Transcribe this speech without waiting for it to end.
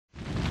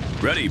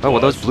Ready, Oh, were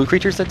boss. those blue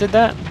creatures that did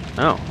that?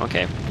 Oh,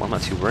 okay. Well, I'm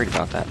not too worried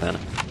about that then.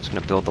 I'm just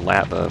gonna build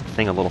the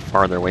thing a little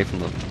farther away from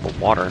the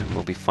water, and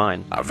we'll be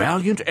fine. A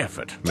valiant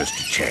effort,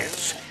 Mr.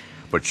 Chance.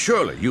 But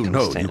surely you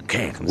know you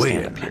can't Stand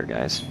win. up here,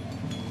 guys.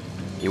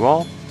 You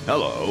all?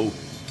 Hello.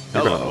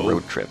 We're going on a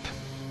road trip.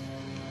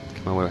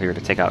 Come over here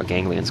to take out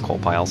Ganglion's coal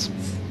piles.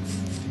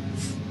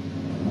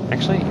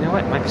 Actually, you know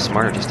what? It might be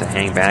smarter just to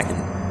hang back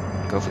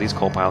and go for these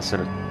coal piles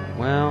that are...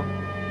 Well...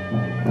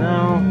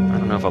 No, I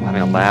don't know if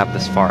having a lab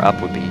this far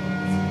up would be...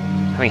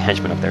 Having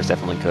henchmen up there is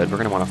definitely good. We're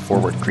going to want a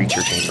forward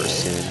creature chamber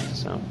soon,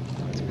 so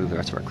let's move the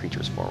rest of our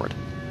creatures forward.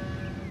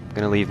 I'm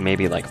going to leave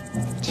maybe like 2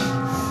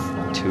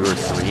 or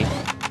 3.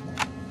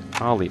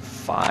 I'll leave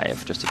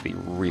 5 just to be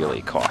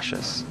really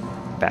cautious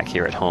back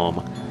here at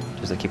home,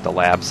 just to keep the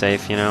lab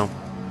safe, you know.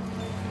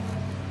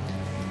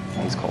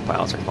 These coal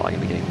piles are probably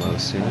going to be getting low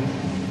soon.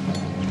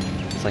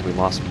 It's like we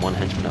lost 1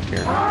 henchman up here.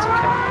 That's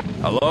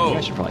okay. Hello.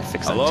 I should probably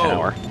fix that Hello.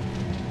 tower.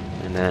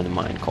 And then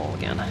mine coal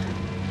again.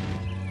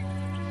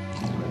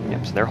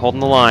 Yep, so they're holding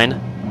the line.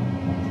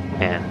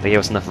 And they gave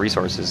us enough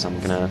resources. I'm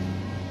gonna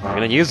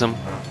use them.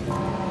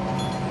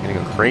 I'm gonna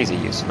go crazy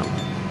using them.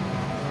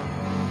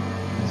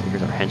 So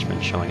here's our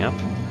henchmen showing up.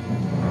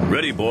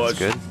 Ready, boss.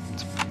 That's good.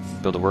 Let's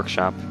build a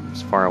workshop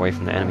as far away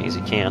from the enemy as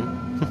you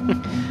can.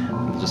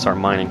 We'll just start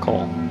mining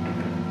coal.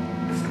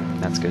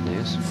 That's good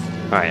news.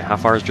 Alright, how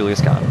far has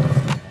Julius got?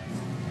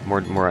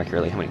 More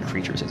accurately, how many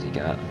creatures has he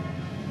got?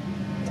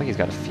 I think he's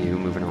got a few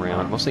moving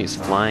around. Mostly he's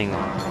flying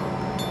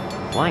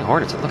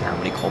hornets. Look at how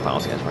many coal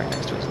piles he has right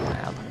next to his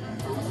lab.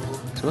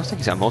 So it looks like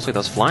he's got mostly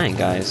those flying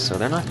guys, so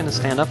they're not going to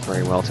stand up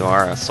very well to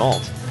our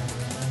assault.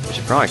 We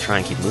should probably try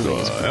and keep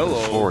moving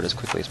forward as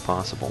quickly as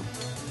possible.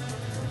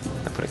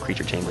 I put a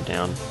creature chamber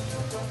down.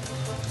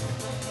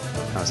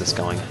 How's this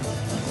going?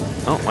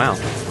 Oh, wow.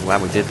 I'm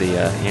glad we did the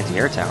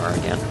anti-air tower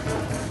again.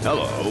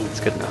 Hello.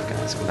 It's good enough,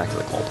 guys. Come back to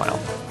the coal pile.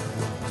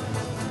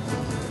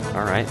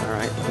 Alright,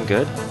 looking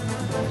good.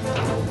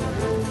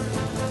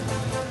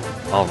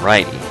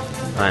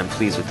 Alrighty. I'm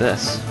pleased with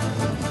this.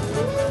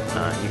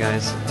 You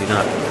guys, do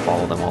not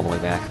follow them all the way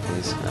back,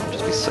 please. That would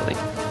just be silly.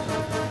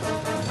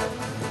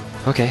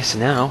 Okay, so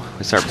now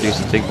we start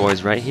producing big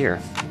boys right here.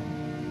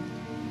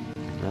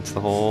 That's the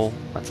whole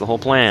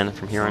plan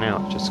from here on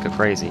out. Just go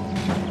crazy.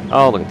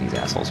 Oh, look at these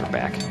assholes are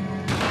back.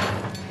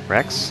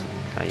 Rex,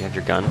 can you have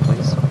your gun,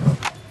 please?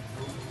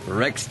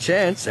 Rex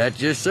Chance at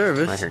your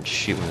service. I'm out here and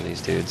shoot one of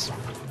these dudes.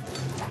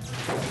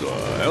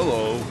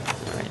 Hello.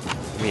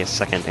 Alright, maybe a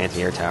second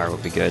anti-air tower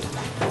would be good.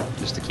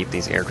 Just to keep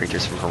these air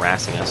creatures from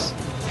harassing us.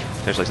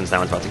 Especially since that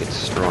one's about to get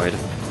destroyed.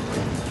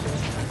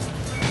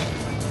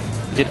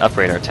 We did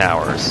upgrade our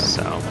towers,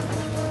 so...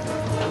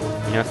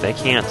 You know, if they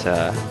can't,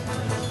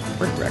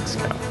 where'd Rex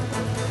go?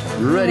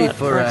 Ready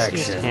for Rex,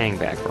 just action. hang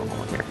back for a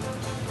moment here.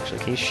 Actually,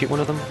 can you shoot one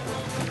of them?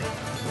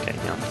 Okay,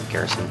 no,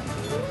 Garrison.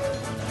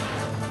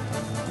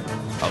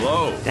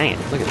 Hello. Dang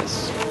it, look at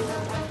this.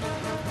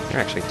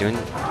 They're actually doing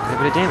quite a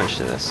bit of damage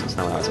to this. That's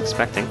not what I was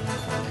expecting.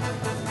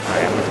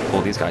 Alright, I'm going to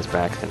pull these guys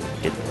back and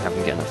have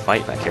them get in a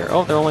fight back here.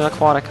 Oh, they're only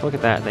aquatic. Look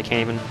at that. They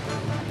can't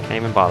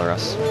even bother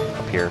us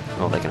up here.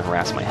 Well, they can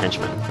harass my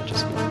henchmen, which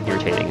is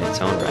irritating in its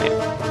own right.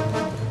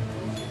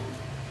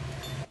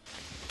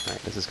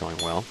 Alright, this is going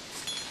well.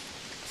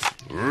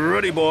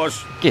 Ready,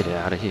 boss. Get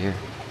out of here.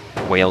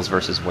 Whales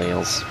versus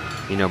whales.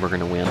 You know we're going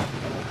to win.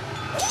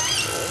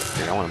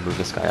 Here, I want to move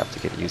this guy up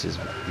to use his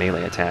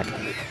melee attack.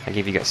 I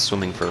gave you guys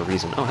swimming for a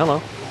reason. Oh,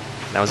 hello.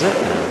 That was it?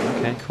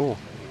 Okay, cool.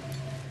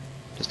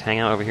 Just hang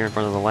out over here in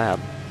front of the lab.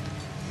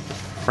 The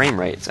frame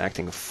rate's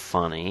acting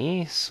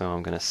funny, so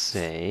I'm going to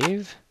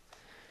save.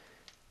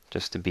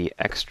 Just to be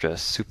extra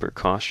super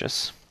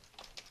cautious.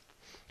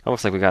 Oh,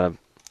 looks like we got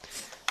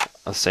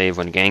a save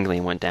when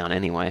Ganglion went down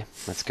anyway.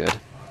 That's good.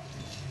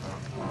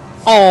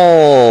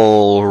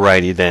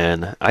 Alrighty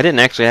then. I didn't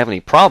actually have any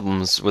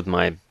problems with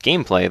my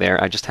gameplay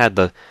there. I just had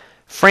the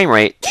frame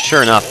rate,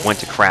 sure enough, went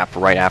to crap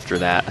right after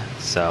that.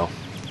 So,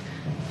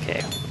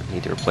 okay, I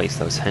need to replace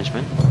those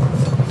henchmen.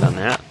 Done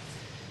that.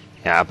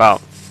 Yeah,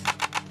 about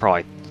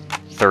probably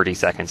 30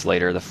 seconds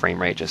later, the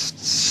frame rate just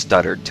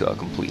stuttered to a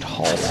complete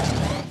halt.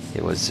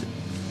 It was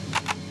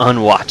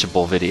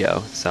unwatchable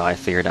video, so I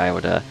figured I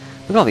would, look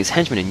at all these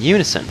henchmen in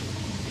unison.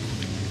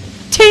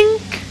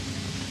 Tink!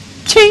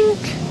 Tink!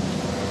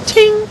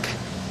 Tink!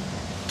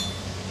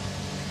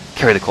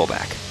 Carry the coal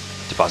back.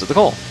 Deposit the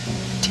coal.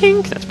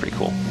 Tink! That's pretty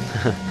cool.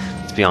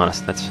 Let's be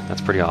honest,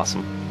 that's pretty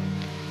awesome.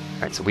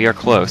 Alright, so we are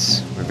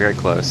close. We're very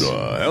close.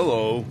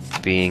 Hello.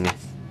 To being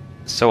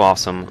so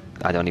awesome,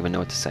 I don't even know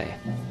what to say.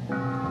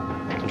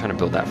 I'm trying to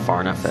build that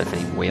far enough that if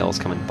any whales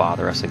come and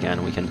bother us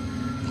again, we can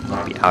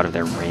be out of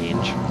their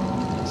range.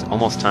 It's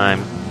almost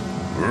time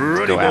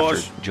to go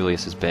after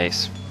Julius's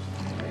base.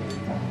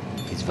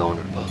 He's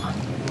vulnerable.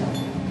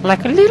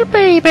 Like a little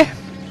baby!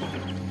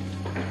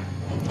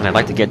 And I'd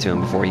like to get to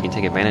him before he can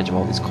take advantage of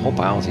all these coal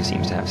piles he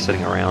seems to have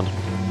sitting around.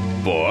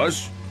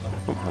 Boss.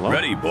 Oh, hello?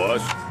 Ready,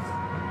 boss.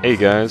 Hey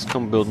guys,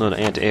 come build another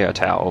anti-air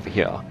tower over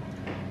here.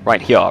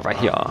 Right here, right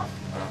here.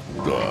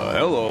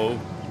 Hello.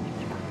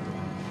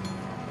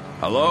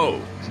 Hello,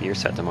 So you're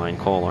set to mine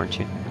coal, aren't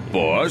you?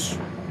 boss.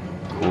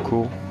 Cool,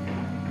 cool.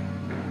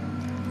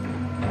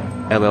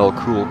 LL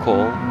Cool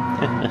Coal.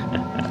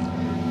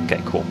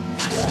 Okay, cool.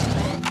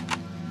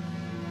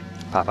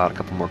 Pop out a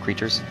couple more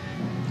creatures.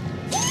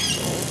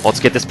 Let's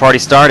get this party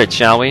started,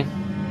 shall we?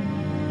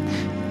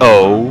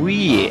 Oh,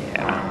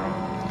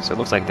 yeah. So it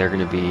looks like they're going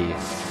to be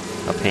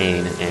a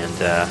pain,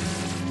 and I'm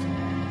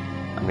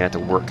going to have to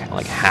work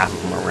like half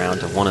of them around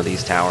to one of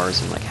these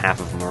towers and like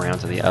half of them around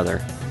to the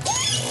other.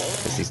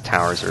 Because these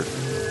towers are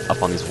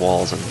up on these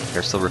walls, and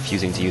they're still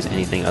refusing to use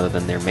anything other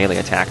than their melee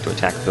attack to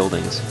attack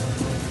buildings.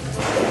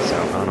 So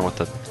I don't know what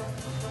the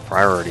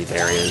priority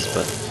there is,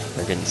 but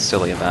they're getting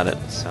silly about it.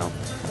 So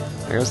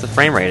there goes the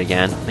frame rate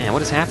again. Man,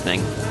 what is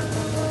happening?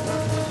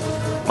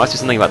 Must be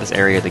something about this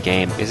area of the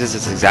game. This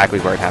is exactly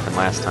where it happened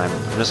last time.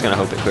 I'm just going to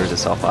hope it clears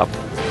itself up.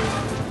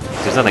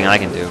 There's nothing I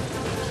can do.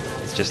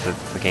 It's just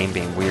the game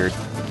being weird.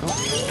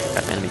 Oh,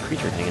 got an enemy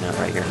creature hanging out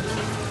right here.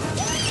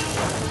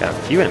 Got a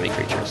few enemy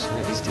creatures. Look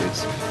at these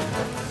dudes.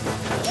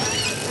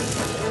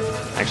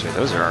 Actually,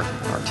 those are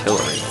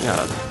artillery. We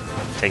gotta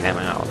take them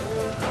out.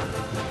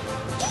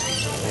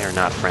 They are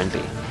not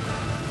friendly.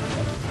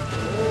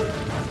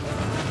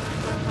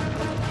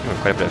 Oh,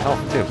 quite a bit of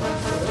health, too.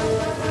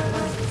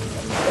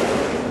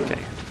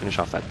 Okay, finish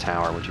off that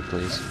tower, would you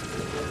please?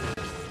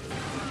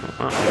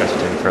 Oh, you guys are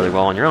doing fairly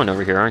well on your own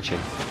over here, aren't you?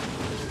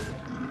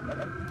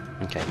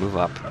 Okay, move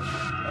up.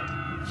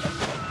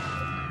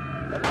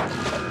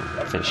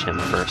 Finish him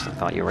first. I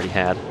thought you already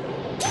had.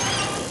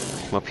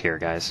 Come up here,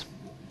 guys.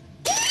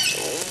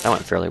 That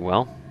went fairly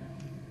well.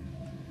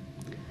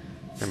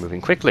 They're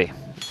moving quickly.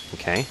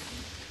 Okay.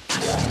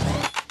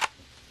 There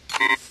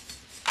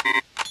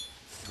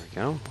we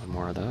go. One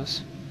more of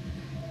those.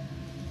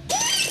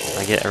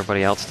 I get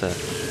everybody else to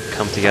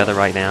come together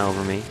right now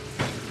over me.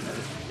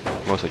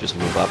 Mostly just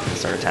move up and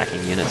start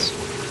attacking units.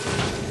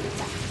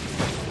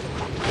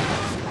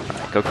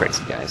 Alright, go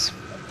crazy, guys.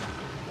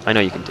 I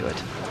know you can do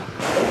it.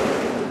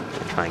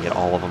 Try and get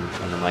all of them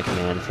under my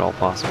command if at all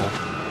possible.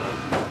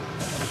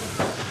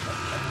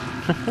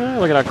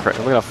 look at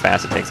how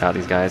fast it takes out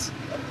these guys.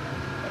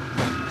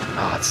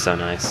 Oh, it's so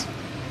nice.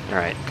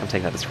 Alright, come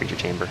take out this creature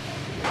chamber.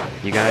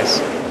 You guys,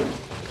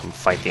 come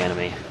fight the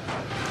enemy.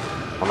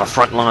 On the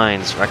front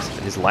lines.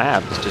 His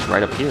lab is just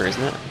right up here,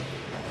 isn't it?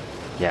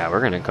 Yeah,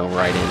 we're gonna go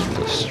right in and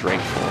go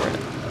straight for it.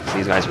 So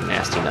these guys are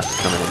nasty enough to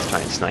come in and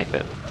try and snipe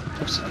it.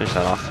 Oops, finish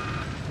that off.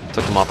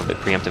 Took them off a bit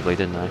preemptively,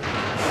 didn't I?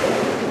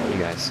 You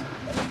guys,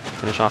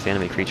 finish off the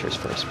enemy creatures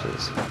first,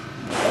 please.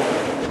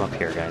 Come up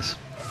here, guys.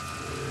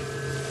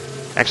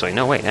 Actually,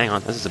 no, wait, hang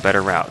on. This is a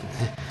better route.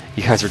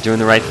 You guys are doing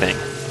the right thing.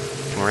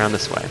 Come around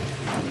this way.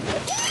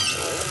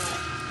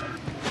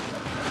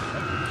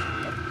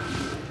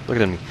 Look at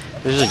them.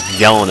 They're just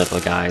yelling at the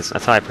guys.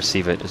 That's how I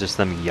perceive it. It's just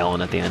them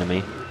yelling at the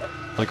enemy.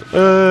 Like,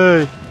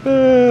 hey,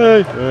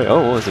 hey, hey.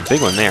 Oh, there's a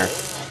big one there.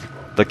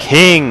 The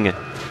king! Yeah,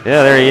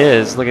 there he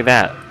is. Look at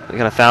that. We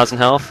got 1,000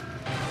 health.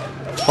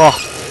 Oh,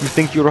 you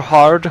think you're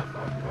hard?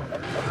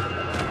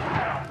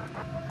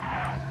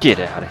 Get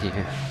out of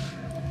here.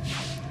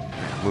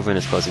 Move in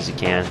as close as you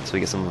can so we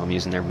get some of them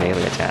using their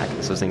melee attack.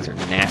 Those things are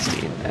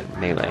nasty at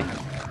melee.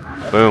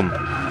 Boom.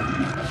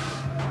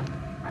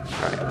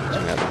 Alright,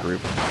 we got the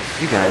group.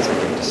 You guys are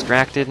getting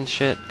distracted and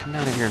shit. Come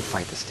down here and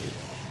fight this dude.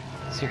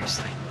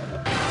 Seriously.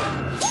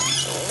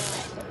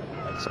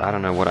 So I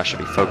don't know what I should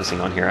be focusing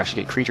on here. I should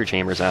get creature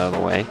chambers out of the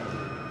way.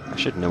 I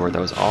should know where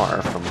those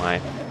are from my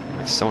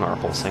sonar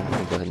pulsing. Let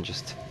me go ahead and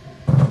just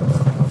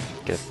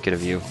get a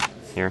view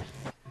here.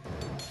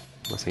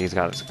 Looks like he's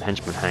got his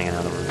henchman hanging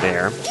out over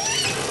there.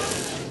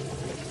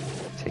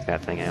 Take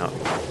that thing out.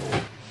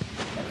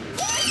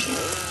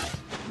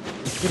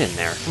 Get in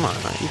there. Come on.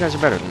 You guys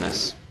are better than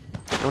this.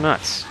 Go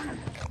nuts.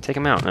 Take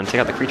him out, and then take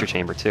out the creature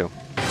chamber, too.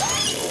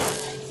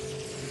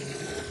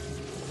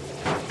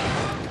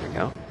 There we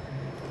go.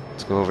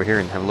 Let's go over here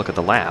and have a look at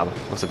the lab.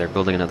 Looks like they're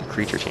building another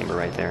creature chamber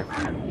right there.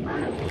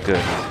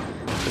 Good.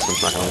 This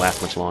one's not going to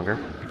last much longer.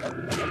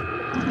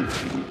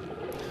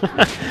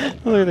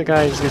 Look at the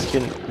guy, he's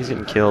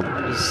getting killed.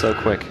 He's so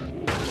quick.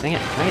 Dang it,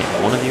 can I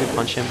get one of you to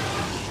punch him,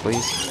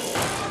 please?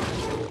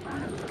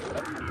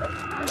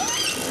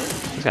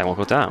 This guy won't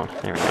go down.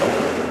 There we go.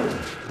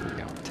 There we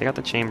go. Take out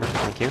the chamber,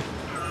 thank you.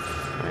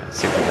 Alright, let's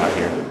see what we got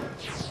here.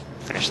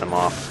 Finish them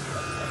off.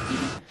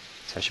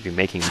 So I should be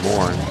making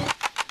more.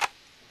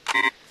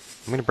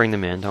 I'm gonna bring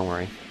them in, don't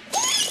worry.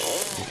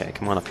 Okay,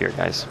 come on up here,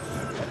 guys. I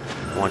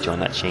want you on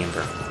that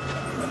chamber.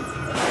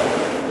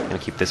 Gonna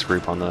keep this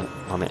group on the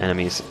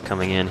enemies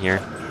coming in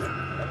here.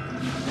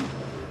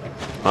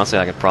 Honestly,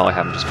 I could probably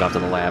have them just go up to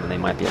the lab and they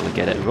might be able to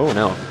get it. Oh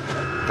no,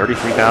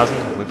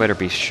 33,000. We better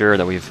be sure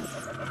that we've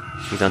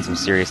done some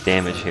serious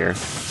damage here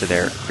to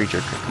their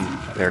creature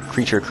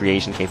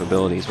creation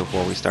capabilities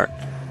before we start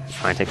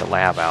trying to take the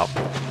lab out.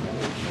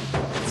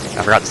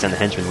 I forgot to send the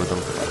henchmen with them.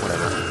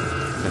 Whatever,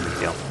 no big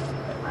deal.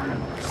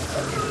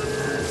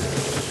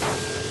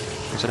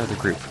 There's another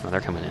group. Oh, they're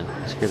coming in.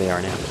 So here they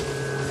are now.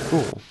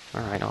 Cool.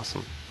 All right,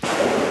 awesome.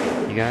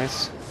 You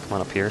guys, come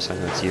on up here so I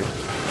know it's you.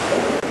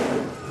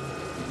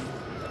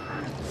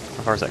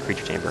 far as that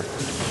creature chamber.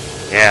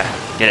 Yeah,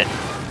 get it.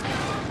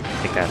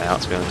 Take that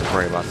out, so we don't have to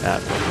worry about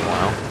that for a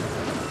while.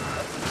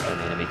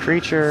 And enemy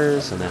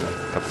creatures, and then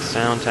a couple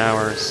sound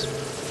towers.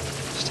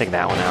 Just take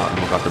that one out, and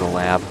we'll go up to the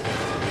lab.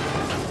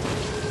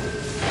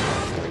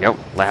 There we go.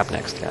 Lab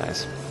next,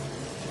 guys.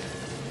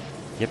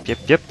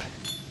 Yep.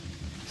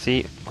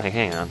 See, wait,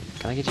 hang on.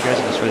 Can I get you guys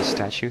to destroy this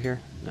statue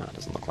here? No, it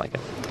doesn't look like it.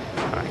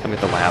 Alright, come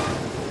get the lab.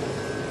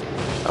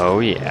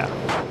 Oh, yeah.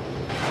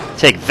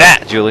 Take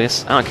that,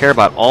 Julius! I don't care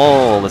about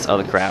all this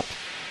other crap.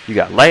 You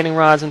got lightning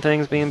rods and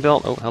things being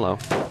built. Oh, hello.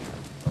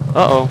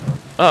 Uh-oh.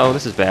 Uh-oh,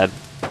 this is bad.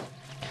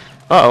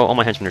 Uh-oh, all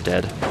my henchmen are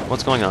dead.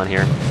 What's going on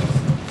here?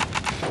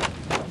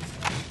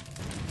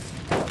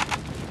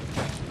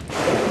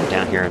 Come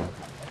down here and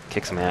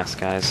kick some ass,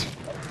 guys.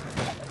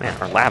 Man,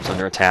 our lab's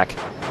under attack.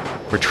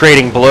 We're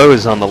trading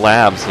blows on the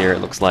labs here, it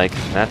looks like.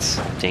 That's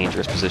a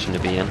dangerous position to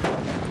be in.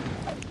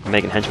 I'm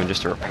making henchmen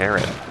just to repair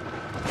it.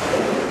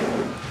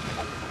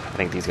 I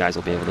think these guys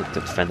will be able to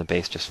defend the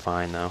base just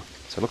fine, though.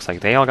 So it looks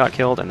like they all got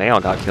killed, and they all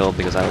got killed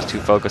because I was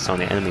too focused on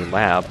the enemy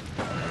lab.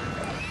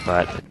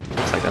 But it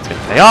looks like that's going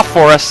to pay off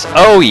for us.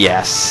 Oh,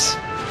 yes!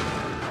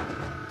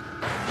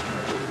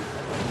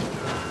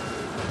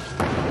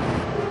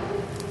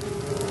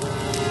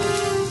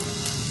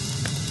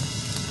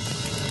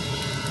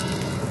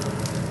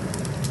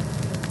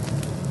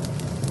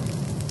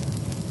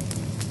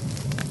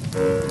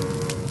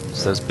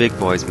 It's those big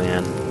boys,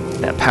 man.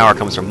 That power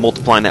comes from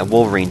multiplying that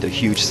Wolverine to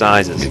huge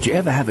sizes. Did you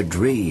ever have a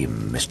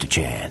dream, Mr.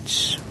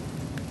 Chance?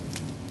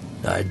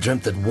 I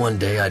dreamt that one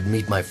day I'd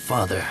meet my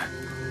father.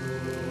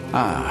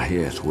 Ah,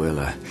 yes, well,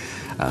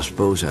 I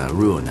suppose I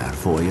ruined that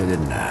for you,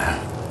 didn't I?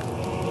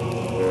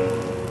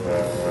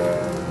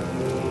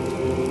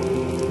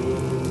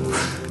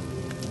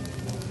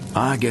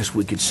 I guess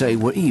we could say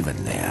we're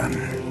even then.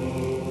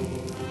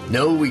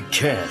 No, we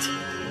can't.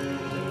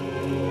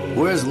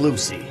 Where's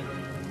Lucy?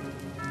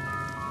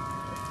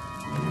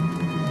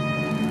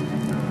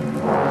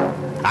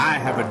 I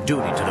have a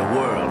duty to the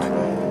world.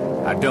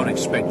 I don't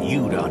expect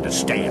you to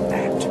understand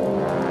that.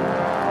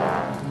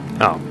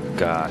 Oh,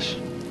 gosh.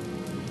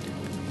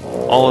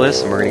 All of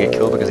this, and we're gonna get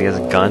killed because he has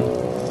a gun?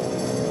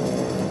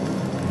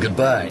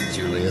 Goodbye,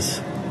 Julius.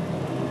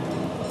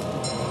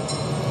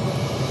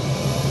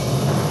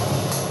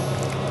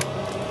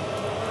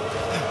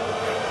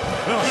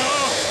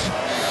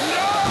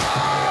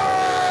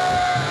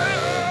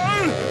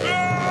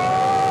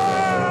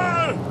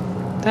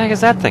 What the heck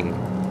is that thing?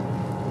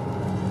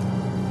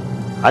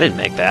 I didn't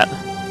make that.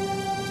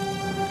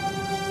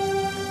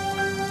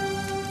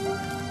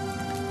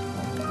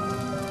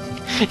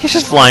 He's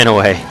just flying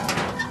away.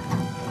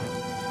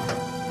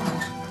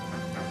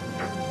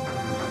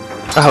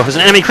 Oh, there's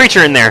an enemy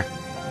creature in there!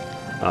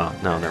 Oh,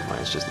 no, never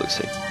mind, it's just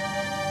Lucy.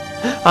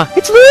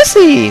 It's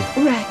Lucy!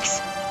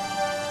 Rex.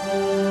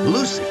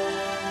 Lucy!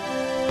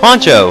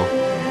 Poncho!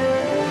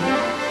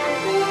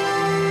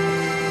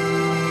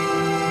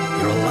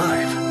 You're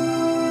alive.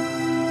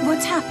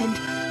 What's happened?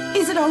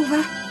 Is it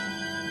over?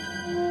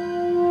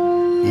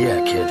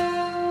 Yeah, kid.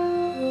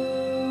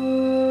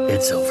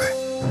 It's over.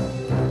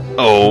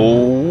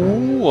 Oh,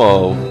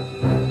 whoa.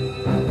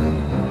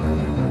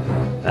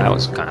 That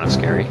was kind of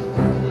scary.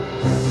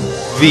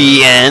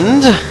 The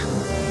end?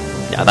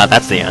 Yeah,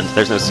 that's the end.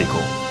 There's no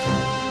sequel.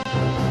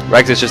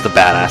 Rex is just a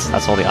badass.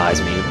 That's all the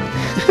eyes mean.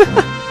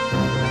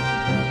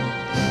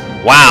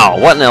 Wow,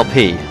 what an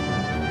LP.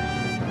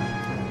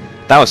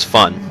 That was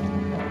fun.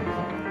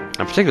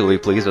 I'm particularly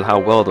pleased with how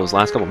well those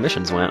last couple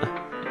missions went.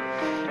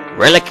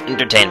 Relic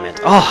Entertainment.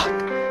 Oh,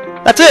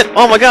 that's it!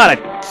 Oh my god,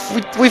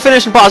 we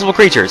finished Impossible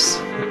Creatures.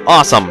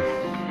 Awesome.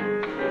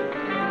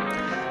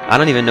 I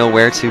don't even know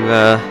where to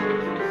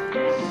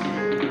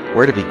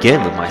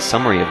begin with my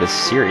summary of this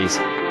series.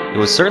 It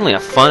was certainly a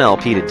fun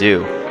LP to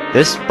do.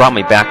 This brought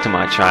me back to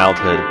my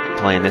childhood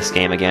playing this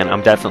game again.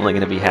 I'm definitely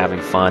going to be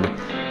having fun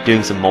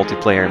doing some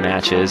multiplayer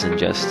matches and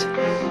just...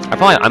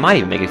 I might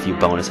even make a few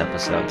bonus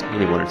episodes.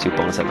 Maybe 1 or 2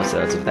 bonus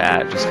episodes of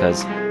that just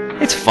because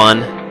it's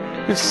fun.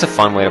 It's just a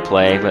fun way to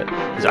play, but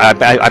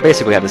I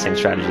basically have the same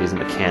strategies in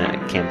the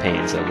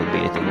campaign, so it wouldn't be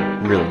anything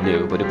really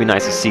new, but it'd be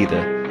nice to see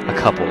a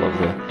couple of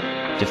the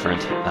different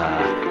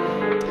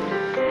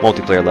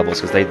multiplayer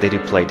levels, because they do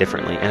play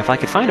differently, and if I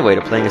could find a way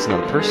to play against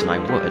another person, I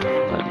would,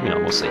 but, you know,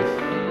 we'll see.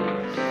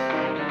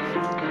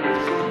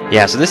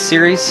 Yeah, so this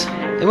series,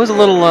 it was a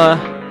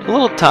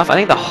little tough. I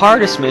think the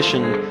hardest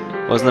mission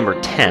was number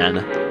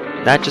 10.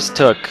 That just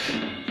took...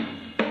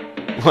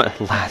 what?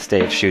 Last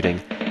day of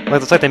shooting.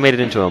 Well, it's like they made it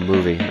into a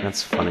movie.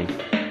 That's funny.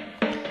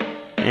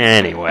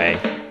 Anyway,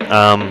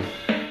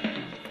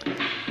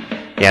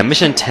 yeah,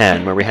 mission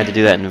 10, where we had to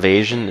do that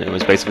invasion. It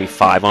was basically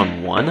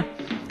 5-on-1.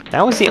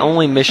 That was the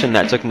only mission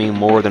that took me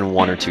more than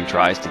 1 or 2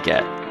 tries to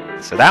get.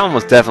 So that one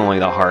was definitely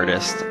the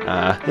hardest.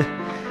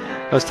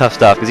 That was tough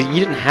stuff, because you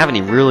didn't have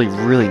any really,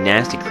 really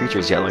nasty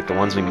creatures yet, like the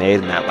ones we made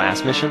in that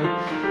last mission.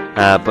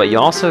 But you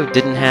also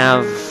didn't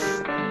have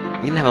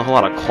a whole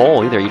lot of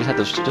coal either. You just had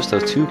just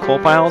those 2 coal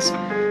piles.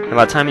 And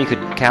by the time you could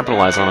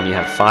capitalize on them, you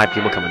had 5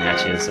 people coming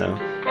at you, so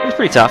it was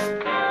pretty tough.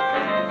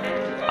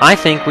 I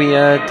think we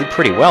did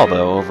pretty well,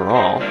 though,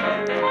 overall.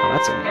 Oh,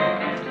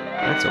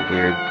 that's a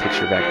weird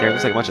picture back there. It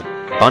looks like a bunch of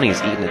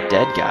bunnies eating a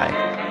dead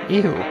guy.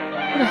 Ew.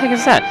 What the heck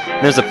is that?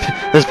 And there's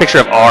a picture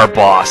of our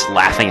boss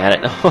laughing at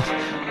it.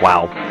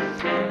 Wow.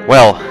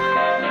 Well,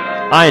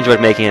 I enjoyed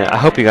making it. I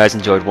hope you guys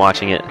enjoyed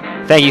watching it.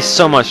 Thank you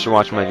so much for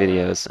watching my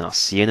videos, and I'll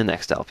see you in the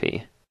next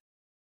LP.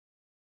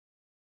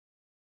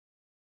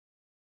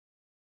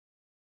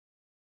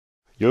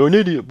 You're an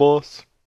idiot, boss.